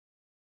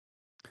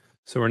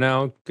So we're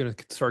now going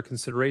to start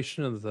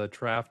consideration of the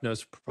draft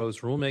notice of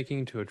proposed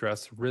rulemaking to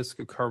address the risk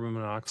of carbon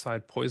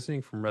monoxide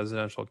poisoning from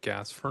residential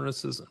gas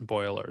furnaces and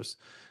boilers.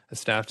 As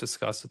staff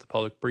discussed at the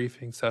public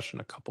briefing session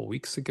a couple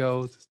weeks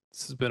ago,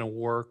 this has been a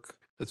work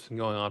that's been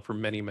going on for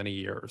many, many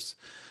years.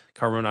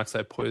 Carbon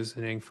monoxide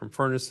poisoning from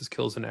furnaces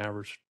kills an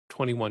average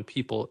 21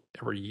 people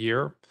every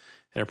year,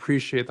 and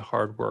appreciate the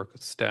hard work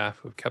of staff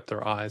who have kept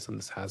their eyes on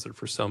this hazard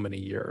for so many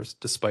years,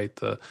 despite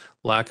the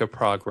lack of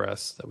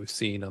progress that we've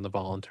seen on the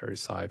voluntary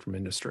side from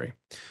industry.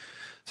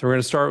 So we're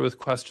going to start with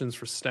questions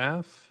for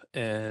staff,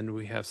 and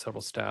we have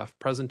several staff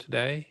present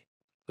today,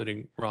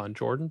 including Ron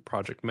Jordan,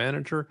 project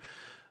manager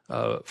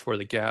for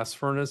the gas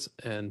furnace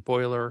and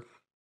boiler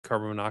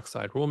carbon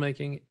monoxide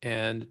rulemaking,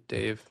 and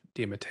Dave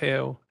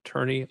DiMatteo,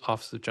 attorney,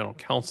 Office of General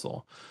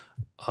Counsel.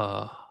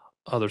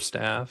 Other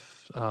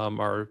staff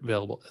are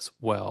available as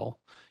well.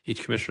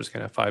 Each commissioner is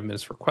going to have 5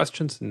 minutes for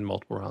questions and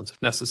multiple rounds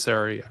if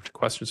necessary. After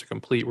questions are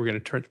complete, we're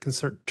going to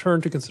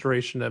turn to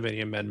consideration of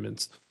any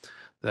amendments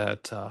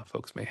that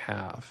folks may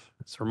have.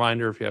 As a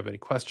reminder, if you have any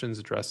questions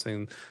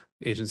addressing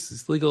the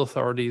agency's legal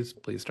authorities,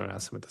 please don't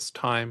ask them at this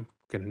time.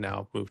 We're going to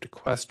now move to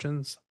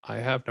questions. I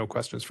have no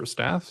questions for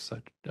staff.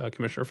 So,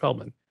 Commissioner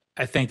Feldman.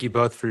 I thank you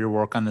both for your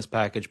work on this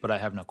package, but I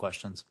have no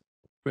questions.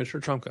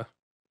 Commissioner Trumka.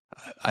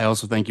 I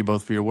also thank you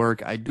both for your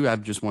work. I do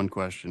have just one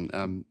question.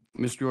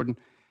 Mr. Jordan,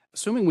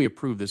 assuming we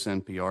approve this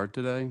NPR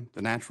today,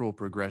 the natural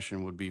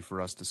progression would be for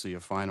us to see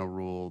a final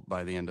rule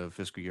by the end of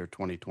fiscal year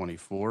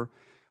 2024.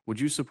 Would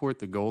you support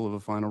the goal of a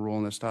final rule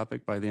on this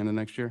topic by the end of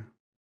next year?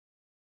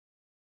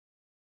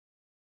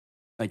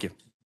 Thank you.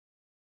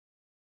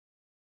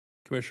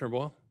 Commissioner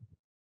Boyle.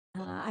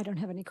 I don't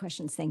have any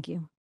questions. Thank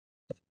you.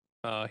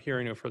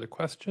 Hearing no further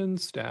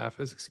questions, staff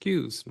is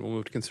excused. We'll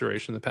move to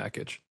consideration of the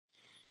package.